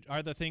God,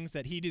 are the things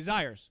that He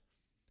desires,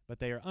 but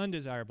they are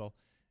undesirable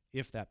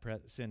if that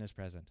sin is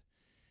present.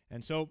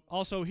 And so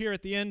also here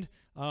at the end,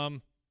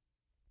 I'm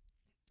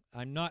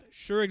not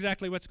sure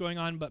exactly what's going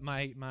on, but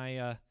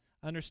my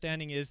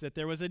understanding is that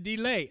there was a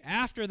delay.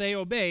 After they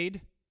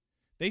obeyed,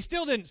 they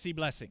still didn't see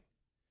blessing.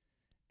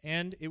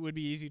 And it would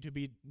be easy to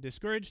be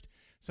discouraged.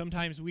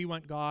 Sometimes we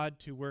want God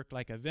to work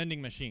like a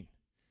vending machine.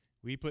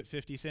 We put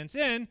 50 cents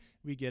in,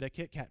 we get a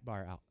Kit Kat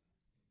bar out.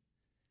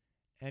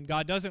 And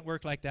God doesn't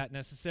work like that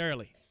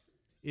necessarily.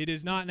 It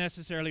is not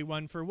necessarily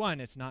one for one.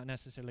 It's not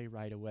necessarily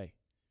right away.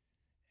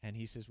 And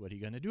He says, what are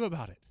you going to do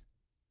about it?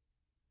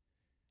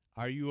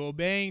 Are you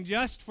obeying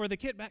just for the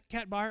Kit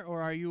Kat bar,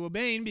 or are you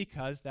obeying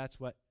because that's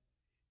what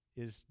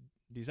is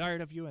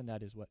desired of you and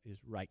that is what is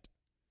right?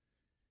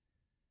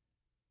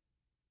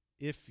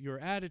 If your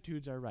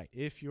attitudes are right,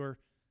 if your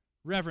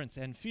reverence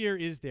and fear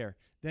is there,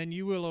 then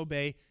you will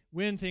obey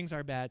when things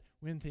are bad,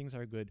 when things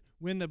are good,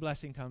 when the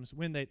blessing comes,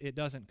 when it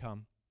doesn't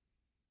come.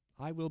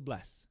 I will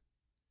bless.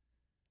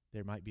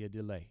 There might be a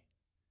delay.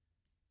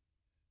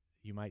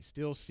 You might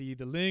still see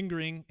the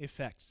lingering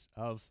effects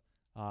of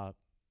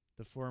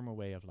the former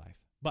way of life.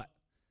 But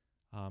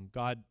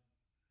God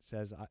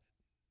says,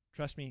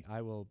 trust me,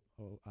 I will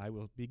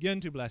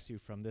begin to bless you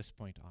from this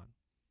point on.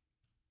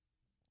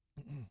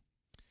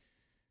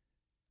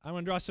 I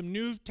want to draw some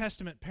New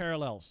Testament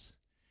parallels,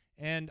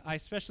 and I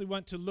especially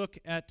want to look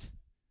at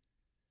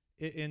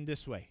it in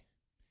this way.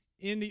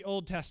 In the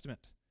Old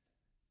Testament,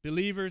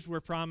 believers were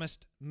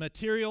promised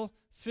material,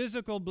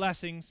 physical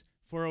blessings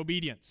for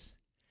obedience,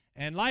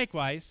 and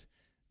likewise,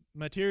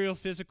 material,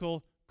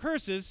 physical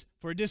curses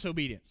for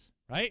disobedience,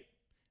 right?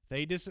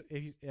 Nation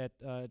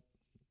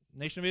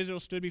of Israel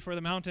stood before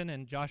the mountain,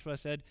 and Joshua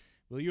said,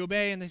 will you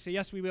obey? And they say,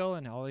 yes, we will,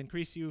 and I'll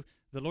increase you.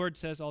 The Lord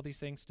says all these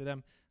things to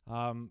them.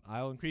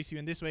 I'll increase you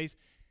in this ways.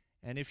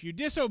 And if you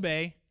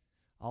disobey,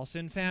 I'll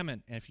send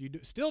famine. And if you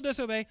still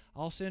disobey,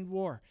 I'll send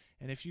war.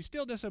 And if you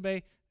still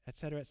disobey,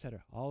 etc.,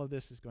 etc. All of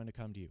this is going to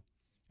come to you.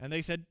 And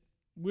they said,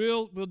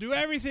 we'll do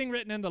everything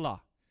written in the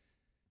law.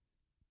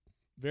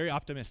 Very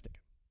optimistic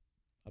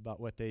about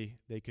what they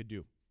could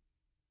do.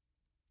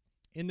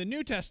 In the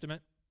New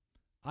Testament,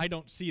 I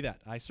don't see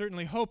that. I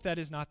certainly hope that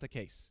is not the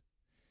case.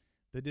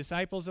 The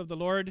disciples of the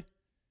Lord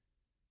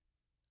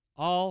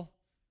all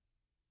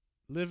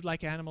lived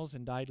like animals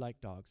and died like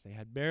dogs. They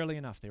had barely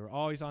enough. They were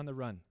always on the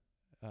run.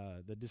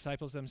 The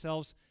disciples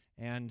themselves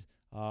and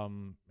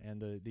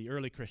the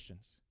early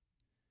Christians.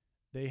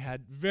 They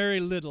had very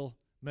little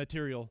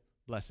material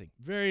blessing,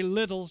 very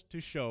little to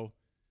show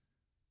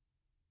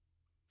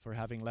for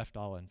having left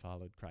all and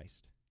followed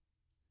Christ.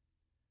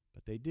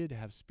 But they did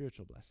have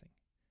spiritual blessing.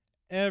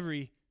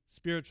 Every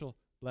spiritual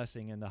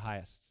blessing in the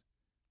highest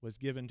was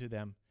given to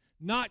them,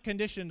 not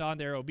conditioned on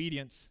their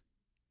obedience,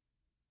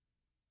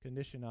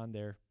 conditioned on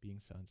their being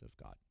sons of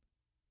God.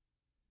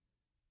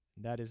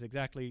 And that is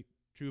exactly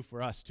true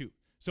for us too.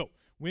 So,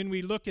 when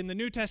we look in the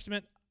New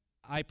Testament,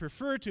 I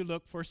prefer to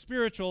look for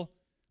spiritual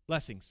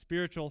blessings,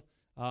 spiritual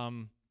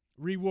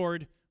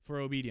reward for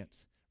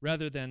obedience,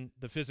 rather than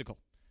the physical.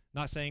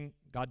 Not saying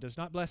God does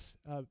not bless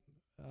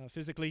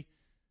physically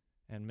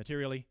and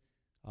materially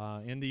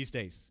in these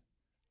days.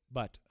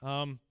 But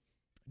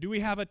do we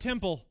have a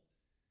temple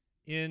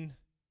in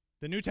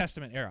the New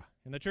Testament era,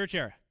 in the church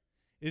era?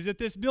 Is it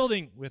this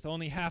building with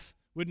only half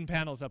wooden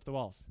panels up the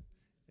walls?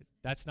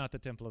 That's not the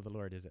temple of the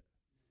Lord, is it?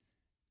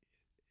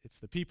 It's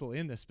the people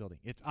in this building.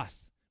 It's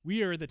us.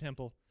 We are the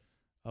temple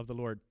of the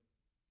Lord.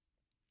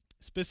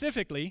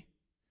 Specifically,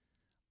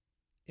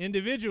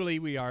 individually,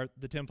 we are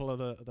the temple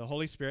of the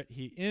Holy Spirit.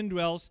 He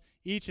indwells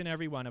each and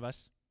every one of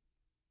us.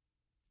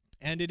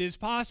 And it is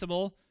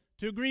possible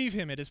to grieve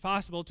Him. It is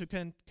possible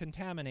to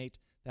contaminate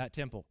that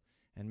temple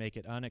and make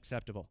it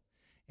unacceptable.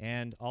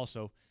 And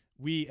also,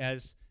 we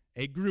as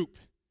a group,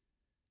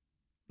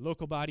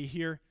 local body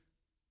here,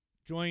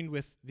 joined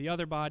with the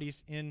other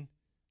bodies in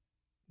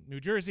New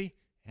Jersey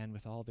and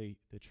with all the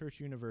Church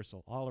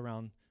Universal all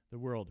around the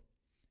world.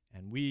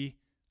 And we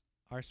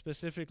are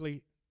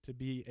specifically to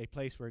be a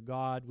place where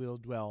God will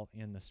dwell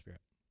in the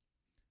Spirit.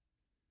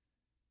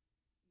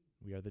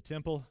 We are the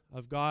temple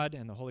of God,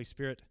 and the Holy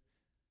Spirit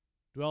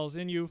dwells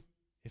in you.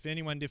 If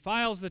anyone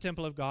defiles the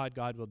temple of God,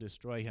 God will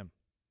destroy him.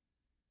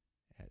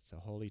 It's a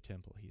holy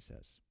temple, he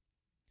says.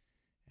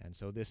 And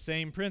so this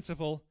same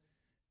principle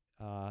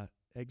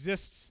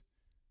exists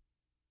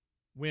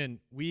when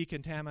we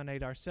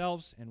contaminate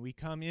ourselves and we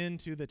come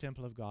into the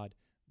temple of God.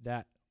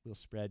 That will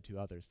spread to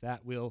others.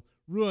 That will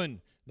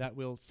ruin, that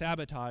will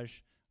sabotage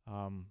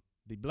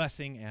the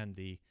blessing and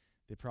the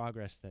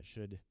progress that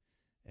should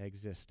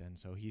exist. And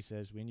so he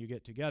says, when you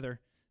get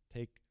together,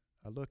 take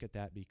a look at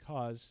that,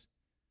 because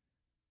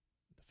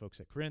folks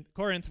at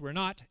Corinth were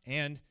not,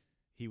 and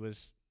he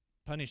was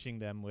punishing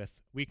them with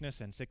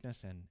weakness and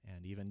sickness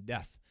and even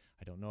death.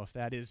 I don't know if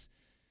that is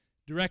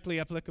directly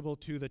applicable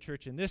to the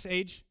church in this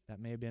age.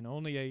 That may have been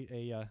only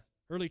a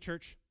early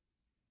church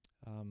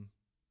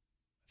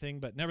thing,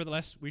 but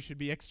nevertheless, we should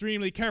be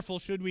extremely careful,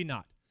 should we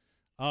not,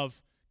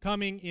 of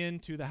coming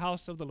into the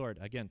house of the Lord,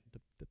 again,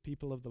 the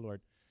people of the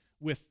Lord,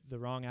 with the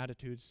wrong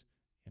attitudes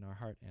in our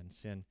heart and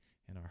sin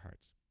in our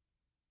hearts.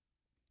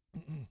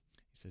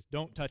 He says,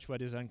 don't touch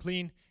what is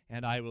unclean,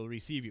 and I will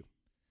receive you.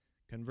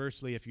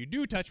 Conversely, if you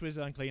do touch what is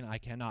unclean, I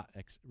cannot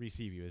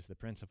receive you, is the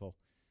principle.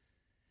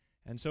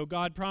 And so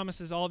God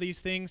promises all these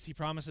things. He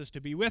promises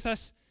to be with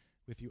us,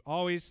 with you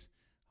always.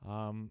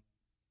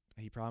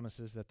 He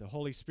promises that the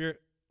Holy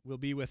Spirit will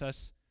be with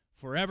us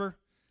forever.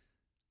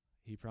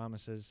 He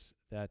promises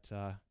that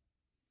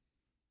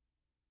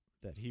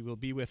he will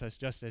be with us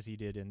just as he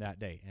did in that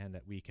day, and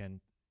that we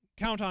can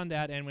count on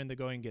that, and when the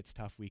going gets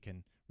tough, we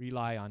can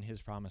rely on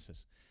his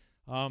promises.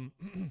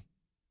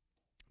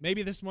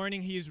 Maybe this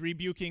morning he's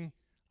rebuking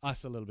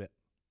us a little bit.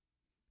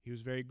 He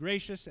was very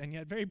gracious and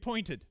yet very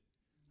pointed,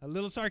 a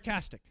little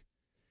sarcastic,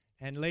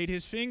 and laid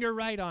his finger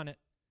right on it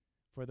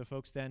for the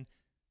folks then.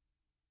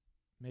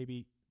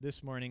 Maybe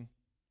this morning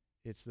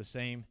it's the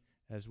same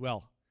as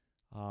well.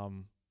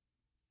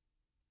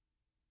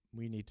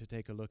 We need to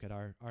take a look at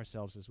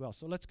ourselves as well.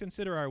 So let's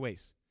consider our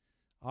ways.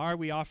 Are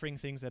we offering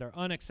things that are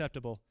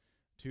unacceptable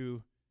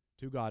to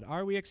God?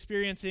 Are we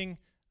experiencing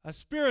a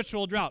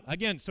spiritual drought?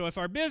 Again, so if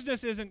our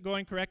business isn't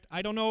going correct,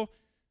 I don't know,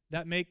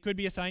 that could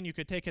be a sign. You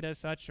could take it as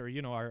such, or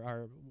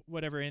our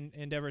whatever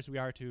endeavors we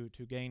are to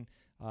gain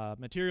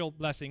material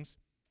blessings.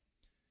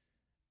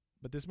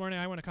 But this morning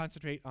I want to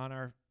concentrate on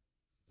our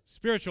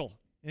spiritual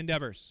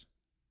endeavors.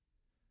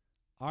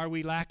 Are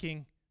we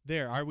lacking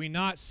there? Are we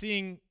not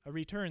seeing a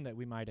return that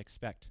we might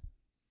expect?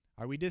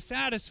 Are we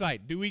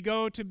dissatisfied? Do we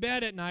go to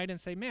bed at night and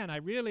say, man, I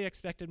really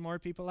expected more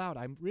people out.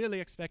 I really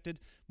expected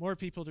more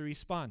people to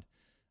respond.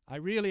 I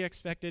really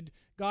expected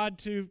God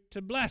to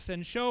bless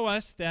and show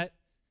us that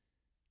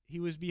he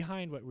was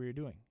behind what we were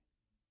doing.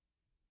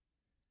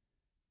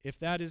 If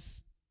that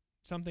is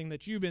something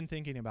that you've been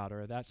thinking about,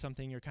 or that's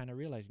something you're kind of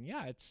realizing,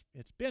 yeah,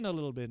 it's been a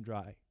little bit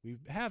dry. We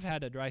have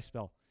had a dry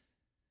spell.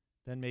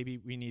 Then maybe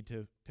we need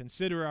to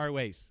consider our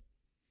ways.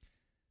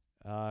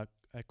 A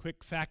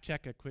quick fact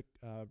check, a quick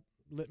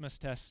litmus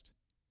test.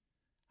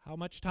 How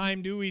much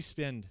time do we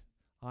spend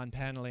on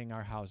paneling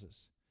our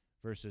houses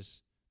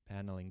versus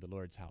paneling the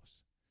Lord's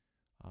house?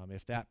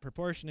 If that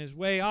proportion is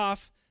way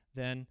off,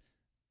 then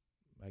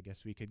I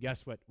guess we could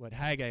guess what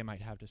Haggai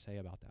might have to say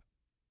about that.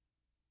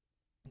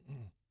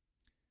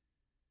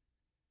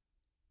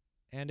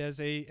 And as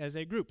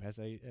a group, as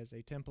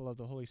a temple of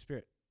the Holy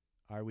Spirit,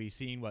 are we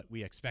seeing what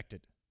we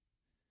expected?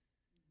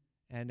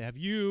 And have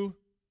you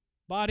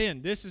bought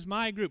in? This is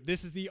my group.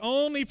 This is the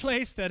only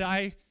place that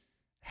I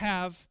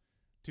have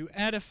to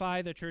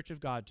edify the church of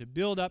God, to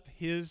build up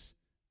his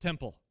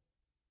temple.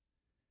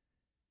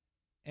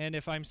 And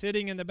if I'm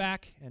sitting in the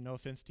back, and no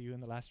offense to you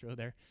in the last row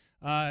there,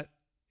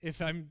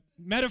 if I'm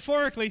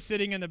metaphorically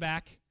sitting in the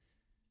back,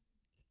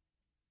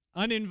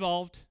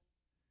 uninvolved,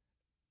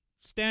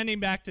 standing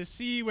back to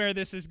see where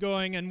this is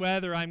going and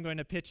whether I'm going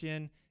to pitch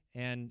in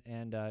and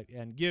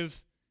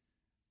give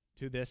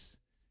to this,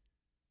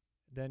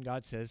 then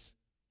God says,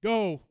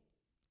 go,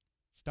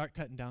 start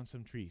cutting down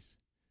some trees.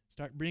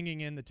 Start bringing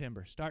in the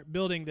timber. Start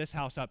building this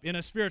house up in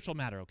a spiritual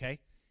matter, okay?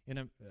 In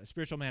a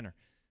spiritual manner.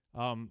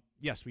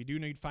 Yes, we do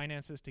need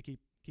finances to keep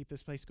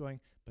this place going,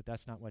 but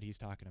that's not what he's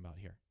talking about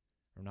here.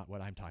 Or not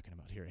what I'm talking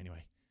about here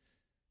anyway.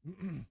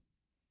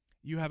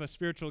 You have a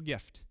spiritual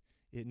gift.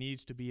 It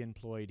needs to be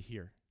employed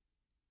here.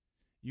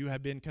 You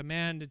have been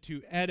commanded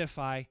to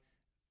edify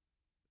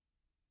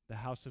the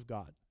house of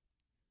God,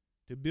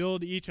 to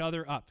build each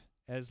other up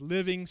as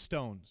living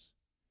stones.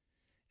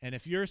 And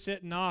if you're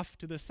sitting off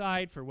to the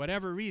side for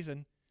whatever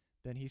reason,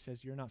 then he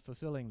says you're not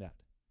fulfilling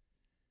that.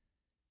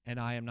 And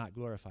I am not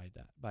glorified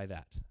by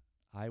that.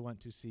 I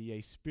want to see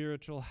a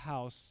spiritual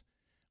house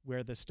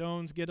where the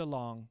stones get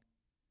along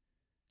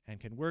and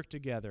can work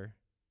together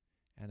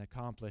and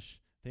accomplish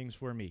things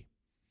for me.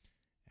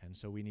 And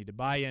so we need to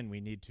buy in.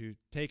 We need to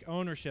take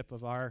ownership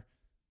of our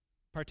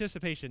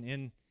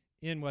participation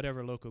in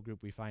whatever local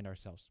group we find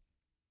ourselves.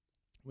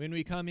 When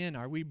we come in,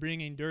 are we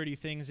bringing dirty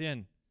things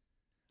in?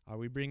 Are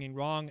we bringing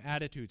wrong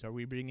attitudes? Are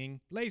we bringing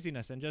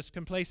laziness and just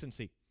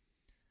complacency?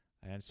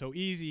 And so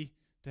easy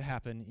to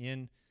happen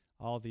in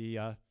all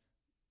the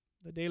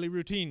daily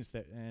routines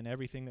and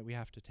everything that we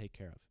have to take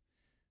care of.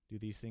 Do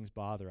these things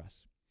bother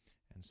us?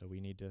 And so we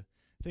need to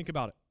think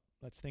about it.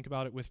 Let's think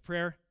about it with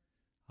prayer.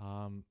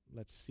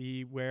 Let's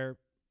see where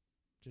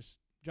just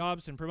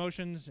jobs and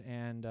promotions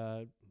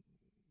and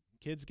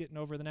kids getting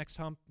over the next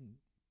hump,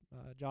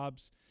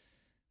 jobs,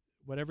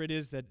 whatever it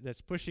is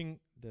that's pushing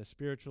the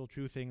spiritual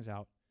true things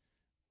out.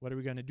 What are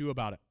we going to do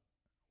about it?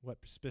 What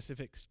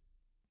specific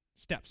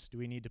steps do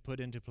we need to put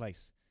into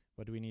place?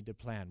 What do we need to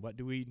plan? What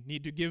do we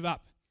need to give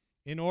up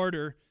in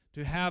order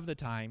to have the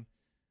time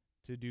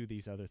to do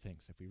these other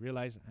things? If we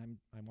realize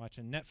I'm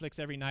watching Netflix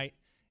every night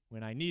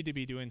when I need to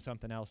be doing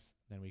something else,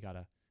 then we got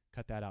to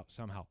cut that out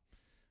somehow.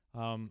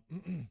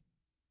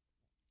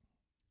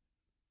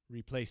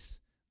 Replace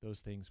those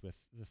things with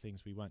the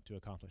things we want to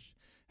accomplish.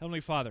 Heavenly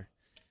Father,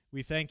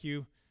 we thank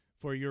you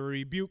for your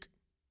rebuke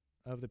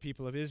of the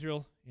people of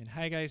Israel in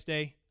Haggai's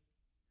day.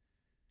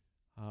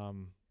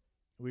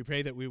 We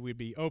pray that we would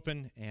be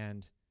open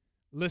and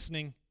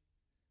listening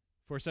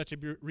for such a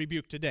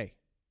rebuke today,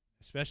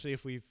 especially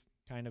if we've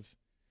kind of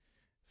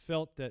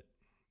felt that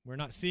we're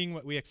not seeing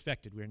what we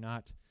expected. We're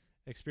not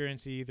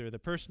experiencing either the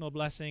personal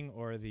blessing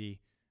or the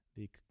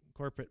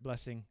corporate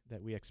blessing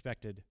that we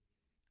expected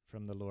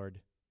from the Lord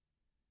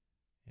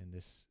in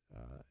this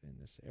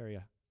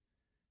area.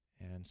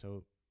 And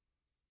so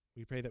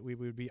we pray that we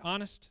would be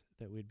honest,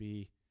 that we'd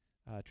be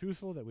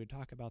truthful, that we'd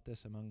talk about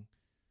this among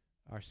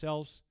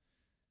ourselves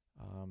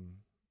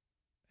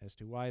as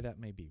to why that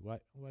may be.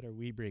 What are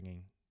we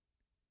bringing?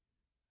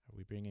 Are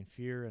we bringing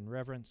fear and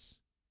reverence,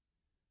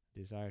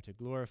 desire to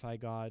glorify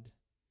God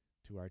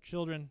to our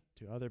children,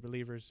 to other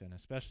believers, and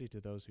especially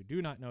to those who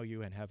do not know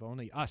you and have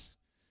only us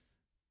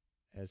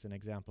as an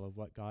example of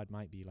what God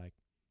might be like?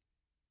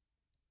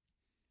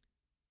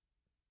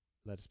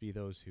 Let us be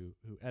those who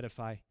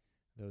edify,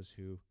 those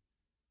who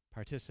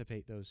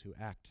participate, those who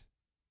act,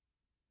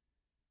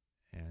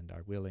 and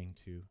are willing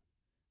to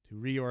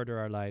reorder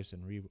our lives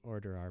and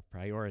reorder our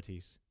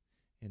priorities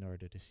in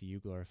order to see you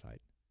glorified.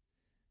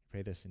 I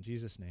pray this in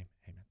Jesus' name.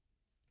 Amen.